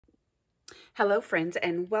Hello friends,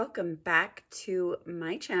 and welcome back to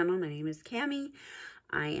my channel. My name is Cami.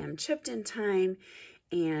 I am Chipped in Time,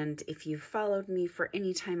 and if you've followed me for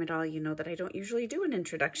any time at all, you know that I don't usually do an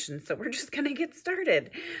introduction, so we're just going to get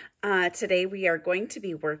started. Today we are going to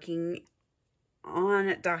be working on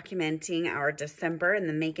documenting our December and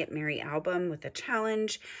the Make It Merry album with a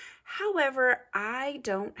challenge. However, I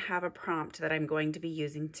don't have a prompt that I'm going to be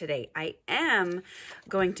using today. I am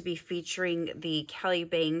going to be featuring the Kelly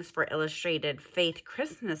Bangs for Illustrated Faith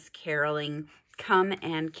Christmas Caroling, Come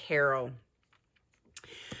and Carol.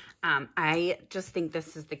 I just think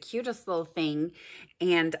this is the cutest little thing,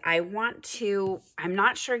 and I'm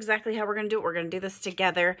not sure exactly how we're going to do it. We're going to do this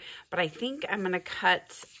together, but I think I'm going to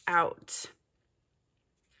cut out,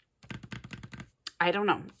 I don't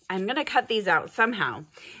know. I'm going to cut these out somehow.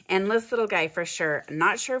 And this little guy for sure.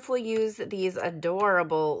 Not sure if we'll use these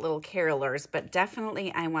adorable little carolers, but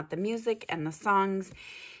definitely I want the music and the songs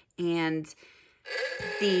and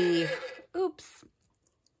the, oops,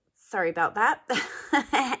 sorry about that.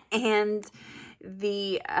 And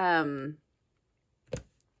the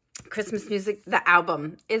Christmas music, the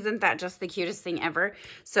album. Isn't that just the cutest thing ever?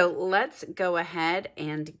 So let's go ahead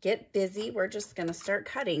and get busy. We're just going to start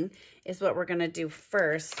cutting is what we're going to do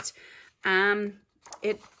first.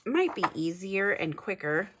 It might be easier and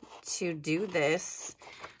quicker to do this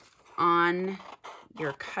on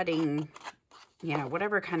your cutting, you know,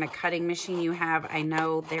 whatever kind of cutting machine you have. I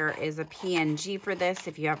know there is a PNG for this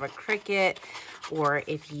if you have a Cricut, or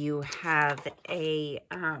if you have a,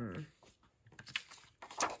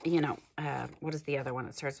 what is the other one?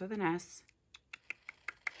 It starts with an S.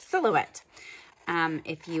 Silhouette.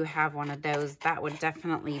 If you have one of those, that would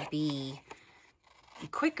definitely be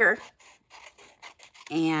quicker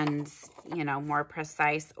and, you know, more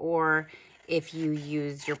precise. Or if you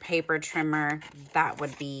use your paper trimmer, that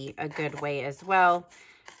would be a good way as well.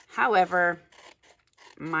 However,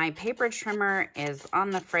 my paper trimmer is on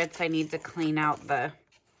the fritz. I need to clean out the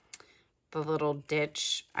little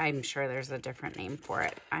ditch. I'm sure there's a different name for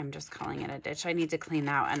it. I'm just calling it a ditch. I need to clean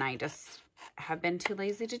out, and I just have been too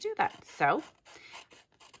lazy to do that. So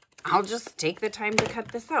I'll just take the time to cut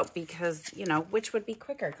this out because, you know, which would be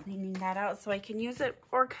quicker, cleaning that out so I can use it,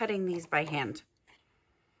 or cutting these by hand?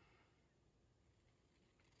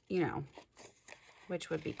 You know, which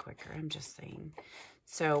would be quicker? I'm just saying.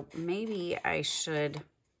 So maybe I should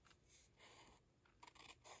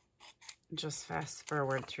just fast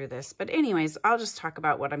forward through this. But anyways, I'll just talk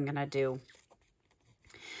about what I'm going to do.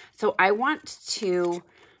 So I want to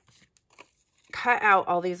cut out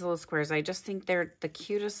all these little squares. I just think they're the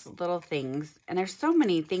cutest little things. And there's so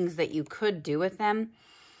many things that you could do with them.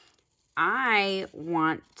 I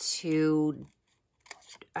want to,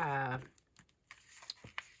 how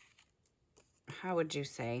would you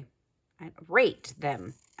say? Rate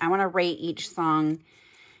them. I want to rate each song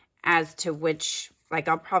as to which, like,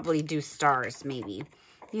 I'll probably do stars maybe.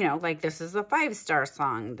 You know, like this is a 5-star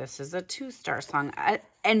song. This is a 2-star song.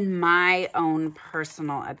 In my own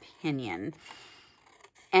personal opinion.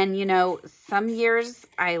 And, you know, some years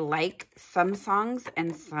I like some songs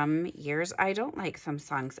and some years I don't like some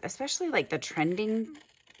songs. Especially like the trending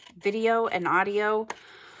video and audio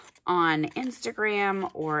on Instagram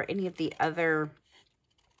or any of the other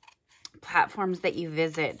platforms that you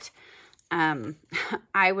visit.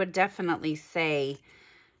 I would definitely say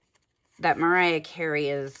that Mariah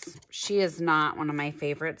Carey she is not one of my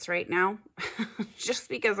favorites right now, just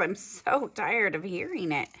because I'm so tired of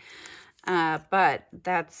hearing it. But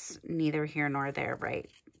that's neither here nor there, right?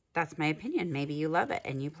 That's my opinion. Maybe you love it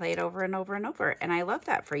and you play it over and over and over, and I love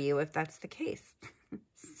that for you if that's the case.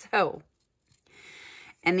 So,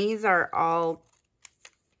 and these are all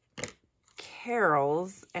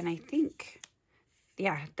carols, and I think,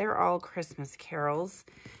 yeah, they're all Christmas carols,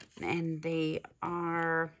 and they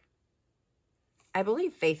are, I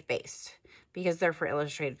believe, faith-based because they're for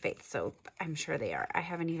Illustrated Faith, so I'm sure they are. I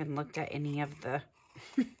haven't even looked at any of the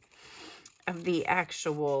of the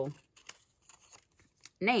actual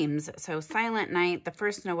names. So Silent Night, The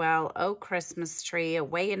First Noel, Oh Christmas Tree,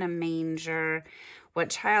 Away in a Manger, What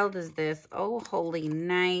Child Is This, Oh Holy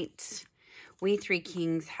Night, We Three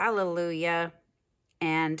Kings, Hallelujah,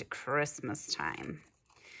 and Christmas Time.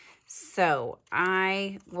 So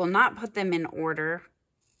I will not put them in order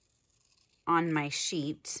on my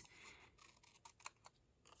sheet.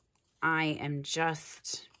 I am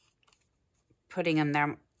just putting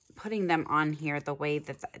them on here the way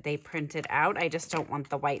that they printed out. I just don't want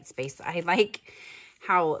the white space. I like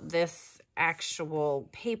how this actual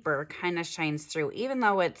paper kind of shines through. Even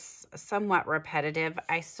though it's somewhat repetitive,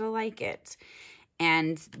 I still like it.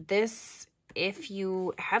 And this, if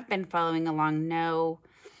you have been following along, know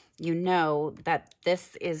you know that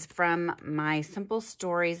this is from my Simple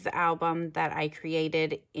Stories album that I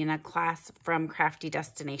created in a class from Crafty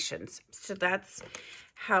Destinations. So that's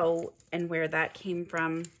how and where that came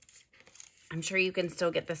from. I'm sure you can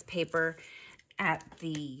still get this paper at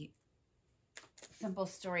the Simple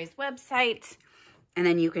Stories website. And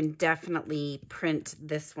then you can definitely print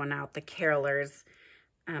this one out, the Carolers,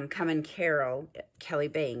 Come and Carol, Kelly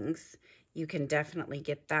Bangs. You can definitely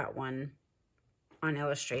get that one on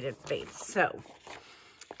Illustrated Faith. So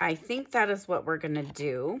I think that is what we're going to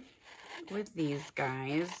do with these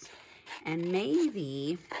guys. And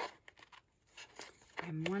maybe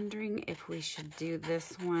I'm wondering if we should do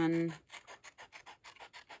this one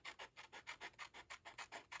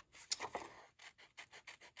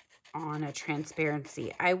on a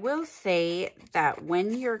transparency. I will say that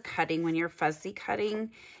when you're cutting, when you're fussy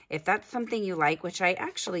cutting, if that's something you like, which I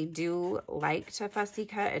actually do like to fussy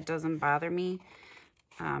cut, it doesn't bother me.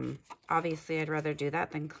 Obviously, I'd rather do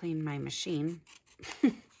that than clean my machine.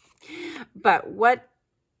 But what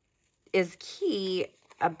is key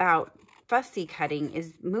about fussy cutting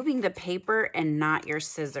is moving the paper and not your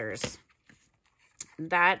scissors.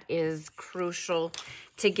 That is crucial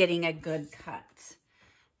to getting a good cut.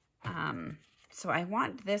 So I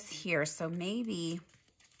want this here. So maybe,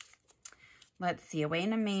 let's see, away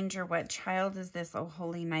in a manger, what child is this? Oh,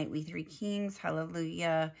 holy night, we three kings,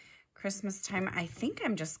 hallelujah. Christmas time. I think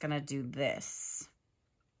I'm just going to do this.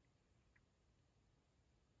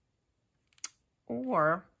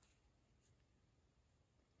 Or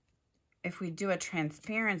if we do a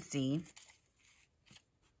transparency,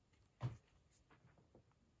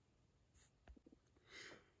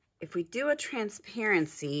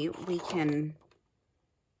 we can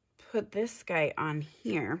put this guy on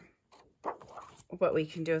here. What we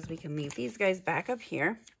can do is we can leave these guys back up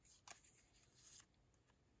here.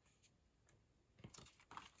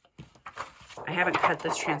 I haven't cut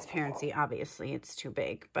this transparency, obviously, it's too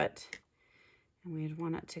big, but we'd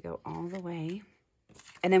want it to go all the way.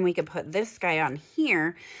 And then we could put this guy on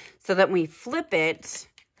here so that when we flip it,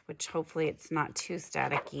 which hopefully it's not too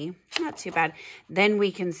staticky, not too bad, then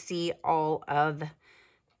we can see all of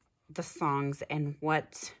the songs and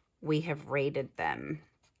what we have rated them.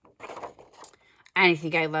 And I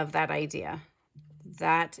think I love that idea.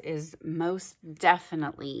 That is most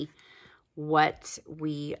definitely what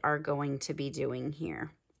we are going to be doing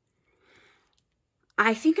here.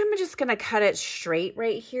 I think I'm just going to cut it straight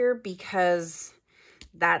right here because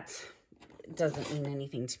that doesn't mean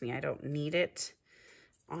anything to me. I don't need it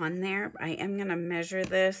on there. I am going to measure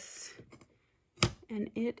this, and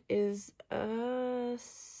it is a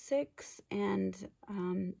 6, and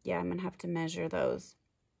yeah, I'm going to have to measure those.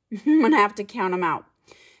 I'm going to have to count them out.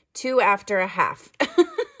 2 after a half.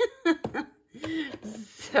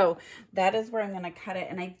 So that is where I'm going to cut it.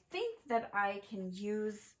 And I think that I can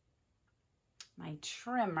use my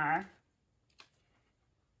trimmer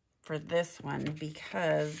for this one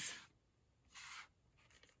because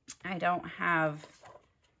I don't have,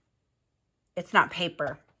 it's not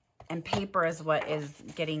paper. And paper is what is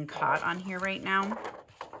getting caught on here right now.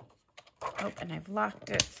 Oh, and I've locked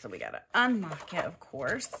it, so we got to unlock it, of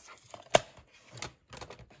course.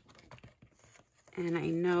 And I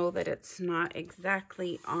know that it's not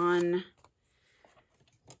exactly on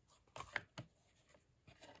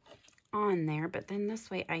there, but then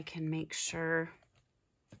this way I can make sure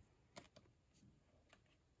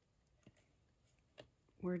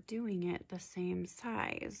we're doing it the same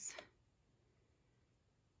size.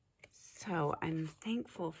 So I'm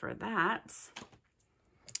thankful for that.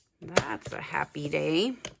 That's a happy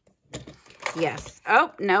day. Yes.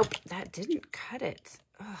 Oh, nope. That didn't cut it.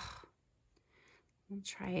 Ugh. We'll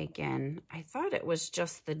try again. I thought it was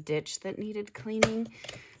just the ditch that needed cleaning.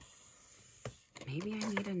 Maybe I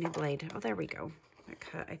need a new blade. Oh, there we go.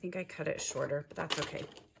 I think I cut it shorter, but that's okay.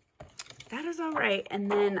 That is all right. And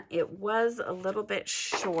then it was a little bit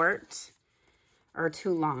short, or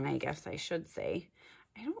too long, I guess I should say.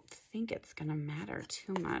 I don't think it's going to matter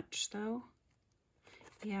too much, though.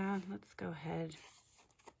 Yeah, let's go ahead.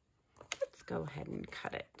 Let's go ahead and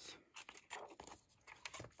cut it.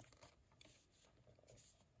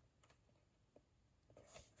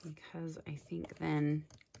 Because I think then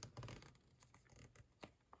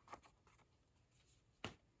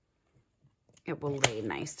it will lay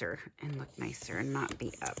nicer and look nicer and not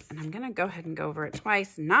be up. And I'm going to go ahead and go over it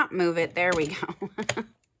twice, not move it. There we go.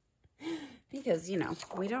 Because, you know,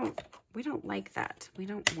 we don't like that. We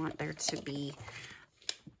don't want there to be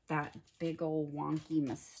that big old wonky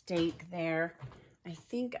mistake there. I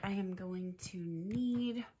think I am going to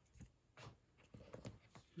need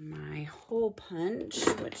my hole punch,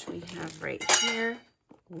 which we have right here.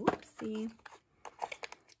 Whoopsie.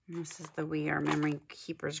 And this is the We Are Memory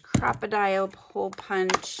Keepers Crocodile hole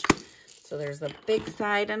punch. So there's a big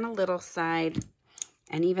side and a little side.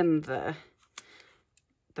 And even the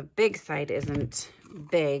big side isn't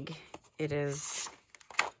big. It is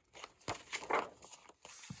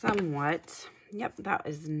somewhat, yep, that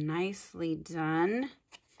is nicely done.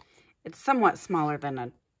 It's somewhat smaller than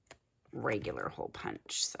a regular hole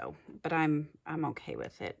punch, so, but I'm okay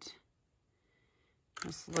with it.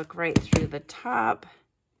 Just look right through the top.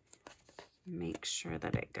 Make sure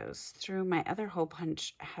that it goes through. My other hole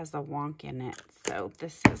punch has a wonk in it, so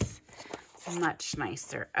this is much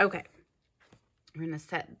nicer. Okay, we're gonna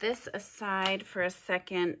set this aside for a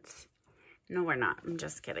second. No, we're not. I'm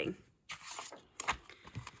just kidding.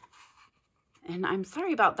 And I'm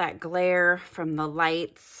sorry about that glare from the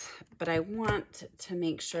lights, but I want to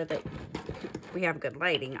make sure that we have good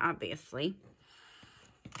lighting, obviously.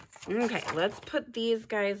 Okay, let's put these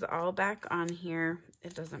guys all back on here.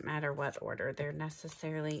 It doesn't matter what order they're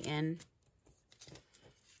necessarily in,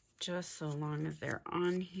 just so long as they're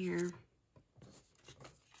on here.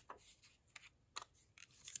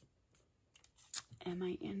 Am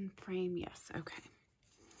I in frame? Yes, okay.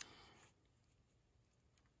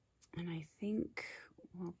 And I think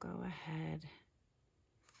we'll go ahead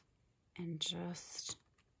and just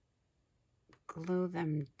glue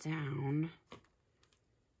them down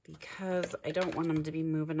because I don't want them to be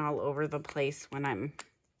moving all over the place when I'm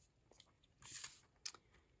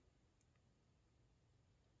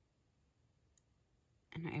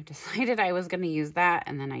and I've decided I was going to use that,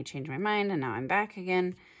 and then I changed my mind, and now I'm back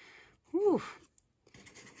again. Whew.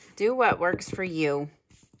 Do what works for you.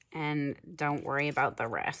 And don't worry about the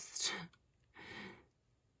rest.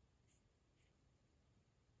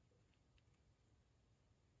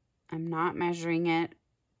 I'm not measuring it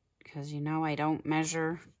because you know I don't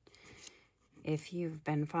measure. If you've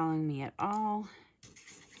been following me at all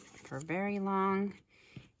for very long,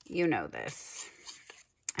 you know this.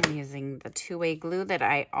 I'm using the two-way glue that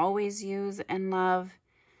I always use and love,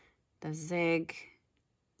 the Zig.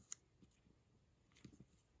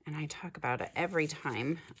 And I talk about it every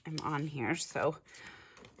time I'm on here, so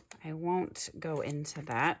I won't go into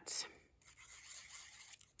that.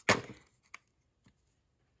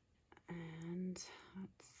 And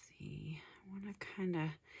let's see, I want to kind of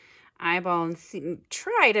eyeball and see,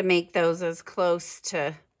 try to make those as close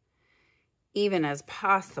to even as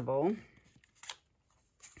possible.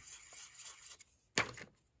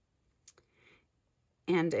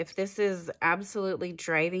 And if this is absolutely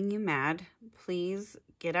driving you mad, please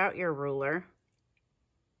get out your ruler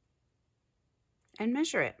and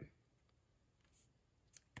measure it.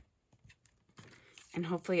 And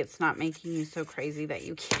hopefully it's not making you so crazy that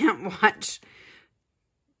you can't watch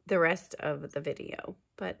the rest of the video.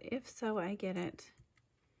 But if so, I get it.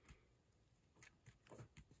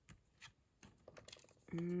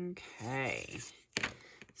 Okay.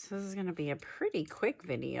 So this is going to be a pretty quick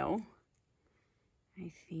video,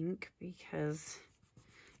 I think, because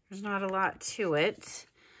there's not a lot to it.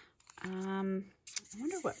 I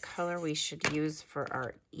wonder what color we should use for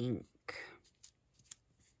our ink.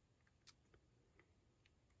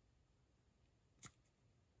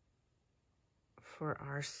 For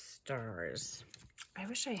our stars. I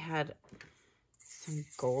wish I had some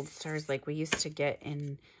gold stars like we used to get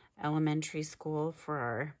in elementary school for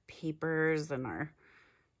our papers and our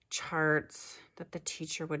charts that the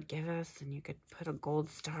teacher would give us, and you could put a gold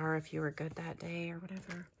star if you were good that day or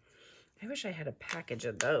whatever. I wish I had a package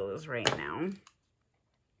of those right now.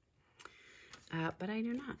 But I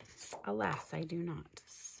do not. Alas, I do not.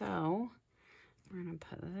 So we're going to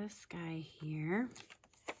put this guy here.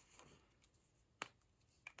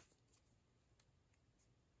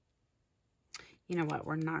 You know what?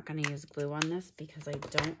 We're not going to use glue on this because I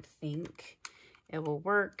don't think it will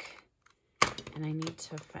work. And I need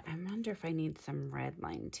to, I wonder if I need some red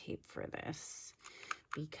line tape for this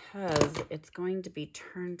because it's going to be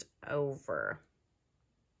turned over.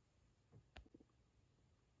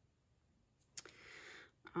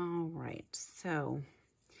 All right, so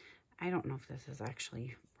I don't know if this is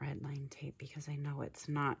actually red line tape because I know it's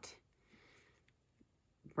not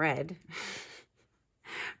red,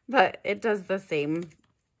 but it does the same.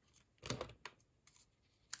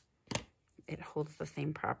 It holds the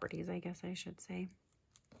same properties, I guess I should say.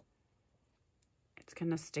 It's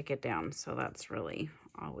going to stick it down, so that's really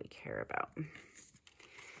all we care about.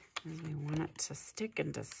 Is we want it to stick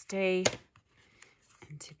and to stay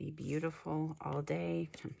and to be beautiful all day.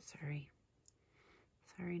 I'm sorry.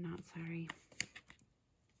 Sorry, not sorry.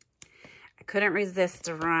 I couldn't resist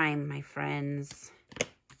a rhyme, my friends.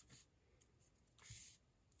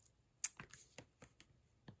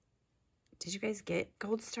 Did you guys get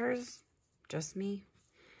gold stars? Just me?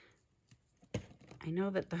 I know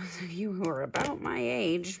that those of you who are about my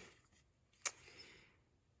age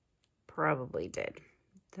probably did.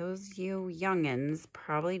 Those you youngins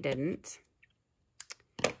probably didn't.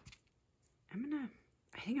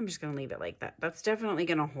 I think I'm just gonna leave it like that. That's definitely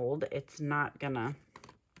gonna hold. It's not gonna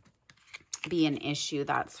be an issue,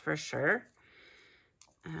 that's for sure.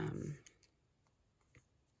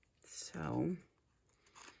 So I'm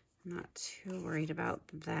not too worried about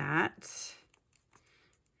that.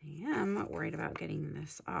 I am worried about getting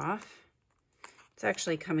this off. It's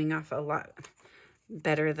actually coming off a lot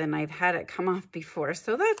better than I've had it come off before,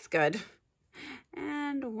 so that's good.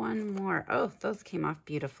 And one more. Oh, those came off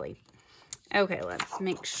beautifully. Okay, let's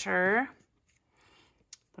make sure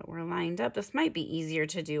that we're lined up. This might be easier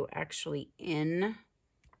to do actually in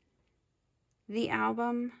the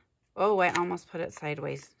album. Oh, I almost put it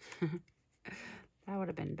sideways. That would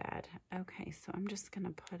have been bad. Okay, so I'm just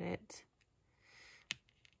gonna put it,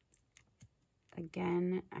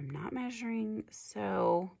 again, I'm not measuring,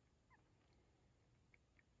 so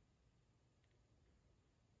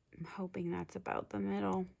I'm hoping that's about the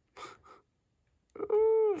middle.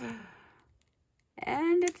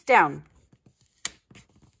 And it's down.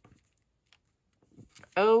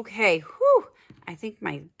 Okay, whew. I think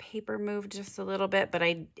my paper moved just a little bit, but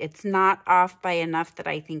it's not off by enough that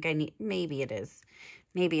I think I need. Maybe it is.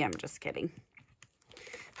 Maybe I'm just kidding.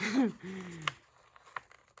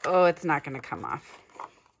 Oh, it's not going to come off.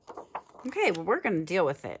 Okay, well, we're going to deal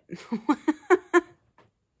with it.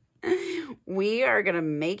 We are going to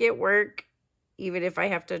make it work, even if I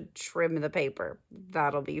have to trim the paper.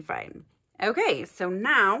 That'll be fine. Okay, so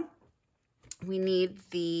now we need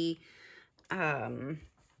the stamp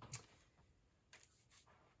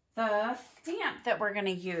that we're going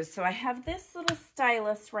to use. So I have this little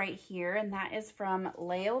stylus right here, and that is from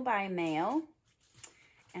Lail by Mail.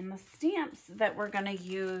 And the stamps that we're going to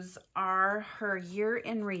use are her year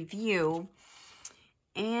in review.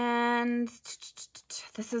 And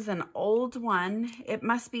this is an old one. It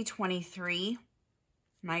must be 23.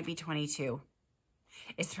 Might be 22.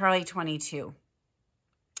 It's probably 22.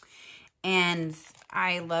 And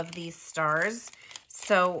I love these stars.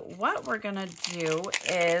 So what we're going to do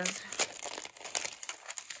is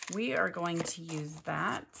we are going to use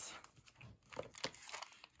that.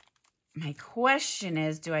 My question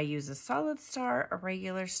is, do I use a solid star, a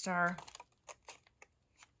regular star?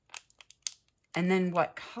 And then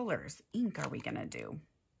what colors ink are we going to do?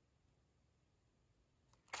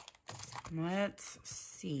 Let's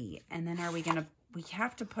see. And then are we going to, we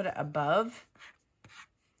have to put it above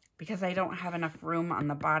because I don't have enough room on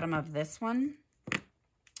the bottom of this one,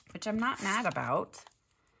 which I'm not mad about.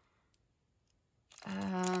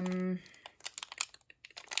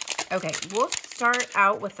 Okay, we'll start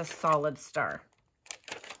out with a solid star.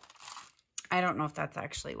 I don't know if that's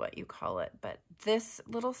actually what you call it, but this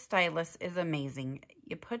little stylus is amazing.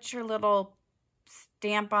 You put your little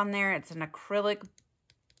stamp on there. It's an acrylic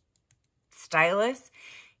stylus,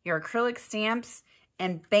 your acrylic stamps,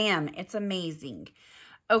 and bam, it's amazing.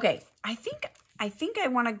 Okay, I think I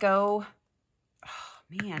want to go,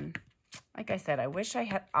 oh man, like I said, I wish I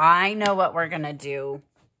had, I know what we're going to do.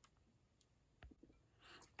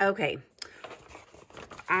 Okay,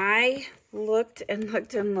 I looked and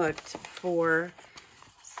looked and looked for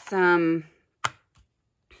some,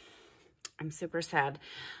 I'm super sad.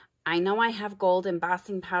 I know I have gold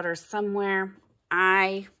embossing powder somewhere.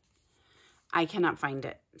 I cannot find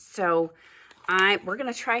it. So we're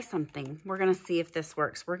going to try something. We're going to see if this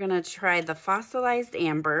works. We're going to try the fossilized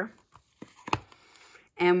amber.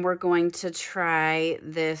 And we're going to try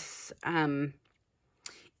this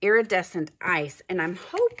iridescent ice. And I'm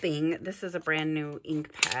hoping, this is a brand new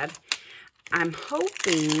ink pad. I'm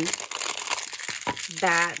hoping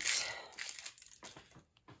that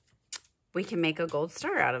we can make a gold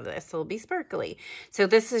star out of this. It'll be sparkly. So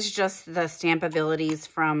this is just the stamp abilities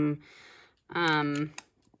from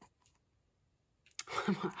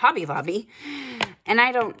Hobby Lobby. And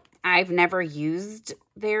I've never used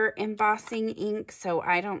their embossing ink, so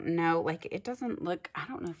I don't know. Like, it doesn't look, I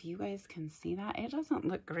don't know if you guys can see that. It doesn't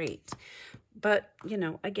look great. But, you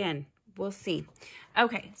know, again, we'll see.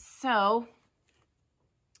 Okay, so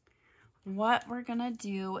what we're going to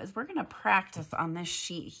do is we're going to practice on this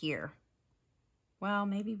sheet here. Well,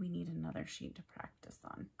 maybe we need another sheet to practice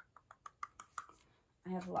on.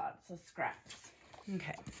 I have lots of scraps.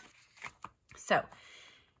 Okay. So,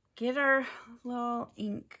 get our little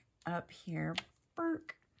ink up here.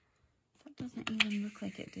 Burk. That doesn't even look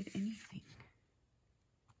like it did anything.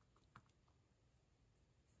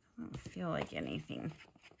 I don't feel like anything.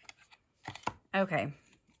 Okay.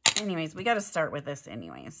 anyways, we got to start with this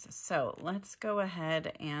anyways. So let's go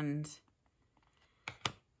ahead and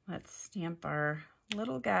let's stamp our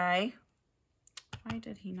little guy. Why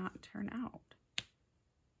did he not turn out?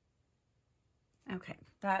 Okay,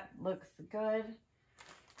 that looks good.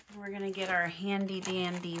 We're going to get our handy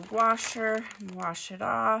dandy washer and wash it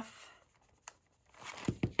off.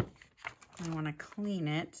 I want to clean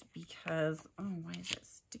it because, oh, why is it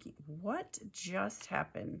sticky? What just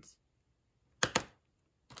happened?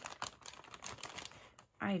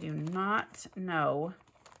 I do not know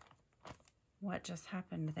what just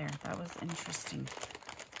happened there. That was interesting.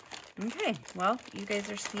 Okay, well, you guys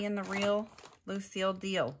are seeing the real Lucille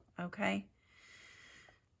deal, okay?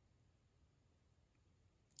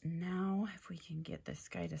 Now, if we can get this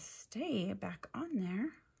guy to stay back on there.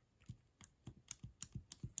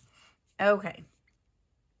 Okay.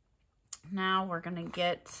 Now we're going to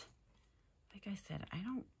get, like I said, I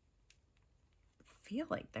don't feel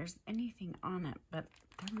like there's anything on it, but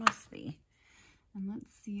there must be. And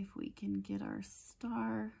let's see if we can get our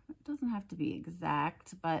star. It doesn't have to be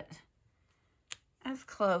exact, but as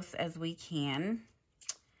close as we can.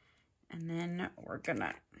 And then we're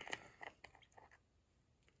gonna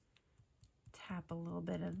tap a little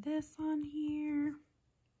bit of this on here.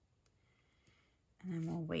 And then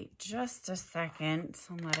we'll wait just a second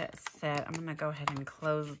and let it set. I'm gonna go ahead and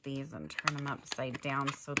close these and turn them upside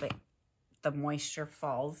down so that the moisture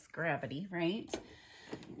falls, gravity, right?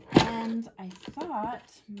 And I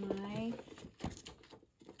thought my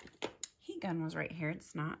heat gun was right here.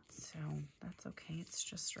 It's not, so that's okay. It's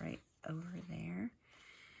just right over there.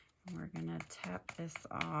 And we're gonna tap this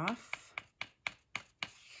off.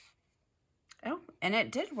 Oh, and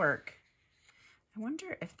it did work. I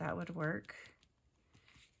wonder if that would work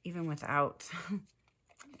even without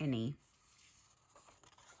any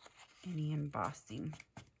embossing.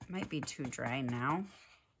 Might be too dry now.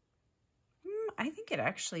 I think it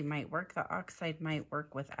actually might work. The oxide might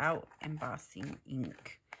work without embossing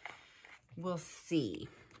ink. We'll see.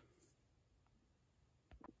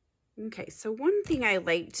 Okay, so one thing I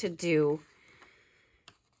like to do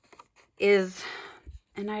is,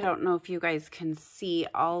 and I don't know if you guys can see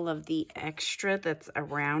all of the extra that's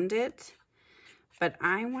around it, but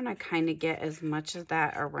I want to kind of get as much of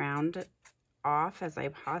that around off as I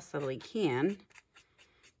possibly can.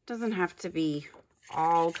 Doesn't have to be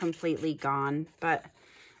all completely gone, but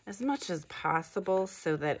as much as possible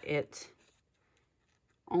so that it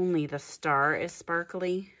only the star is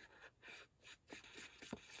sparkly.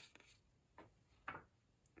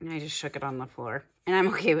 And I just shook it on the floor, and I'm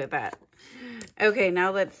okay with that. Okay,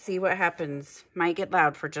 now let's see what happens. Might get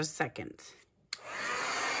loud for just a second.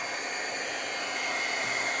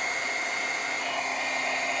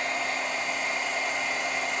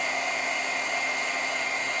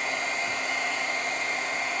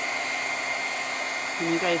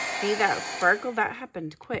 Can you guys see that sparkle? That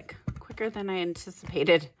happened quicker than I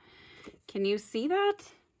anticipated. Can you see that?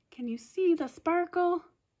 Can you see the sparkle?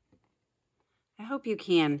 I hope you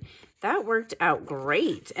can. That worked out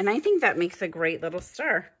great. And I think that makes a great little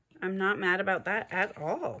star. I'm not mad about that at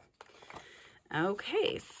all.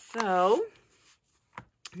 Okay, so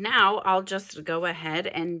now I'll just go ahead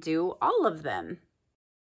and do all of them.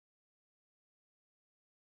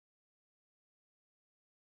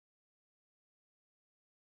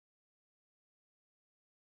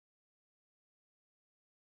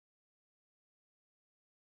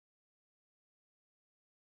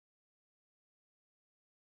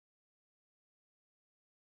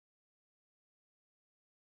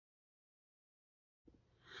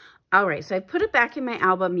 All right, so I put it back in my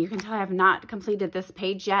album. You can tell I have not completed this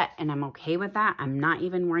page yet, and I'm okay with that. I'm not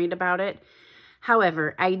even worried about it.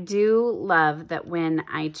 However, I do love that when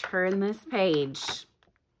I turn this page,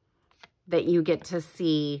 that you get to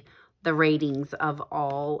see the ratings of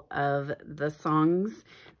all of the songs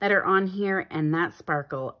that are on here, and that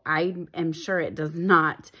sparkle, I am sure it does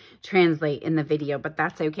not translate in the video, but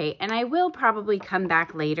that's okay. And I will probably come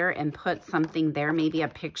back later and put something there, maybe a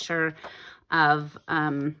picture of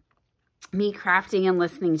me crafting and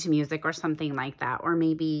listening to music or something like that, or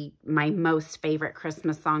maybe my most favorite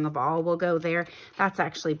Christmas song of all will go there. That's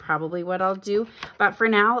actually probably what I'll do. But for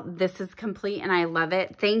now, this is complete and I love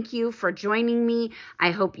it. Thank you for joining me.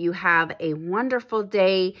 I hope you have a wonderful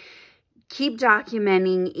day. Keep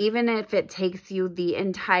documenting, even if it takes you the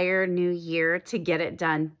entire new year to get it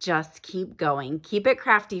done. Just keep going. Keep it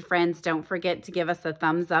crafty, friends. Don't forget to give us a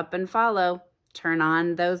thumbs up and follow. Turn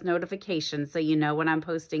on those notifications so you know when I'm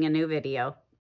posting a new video.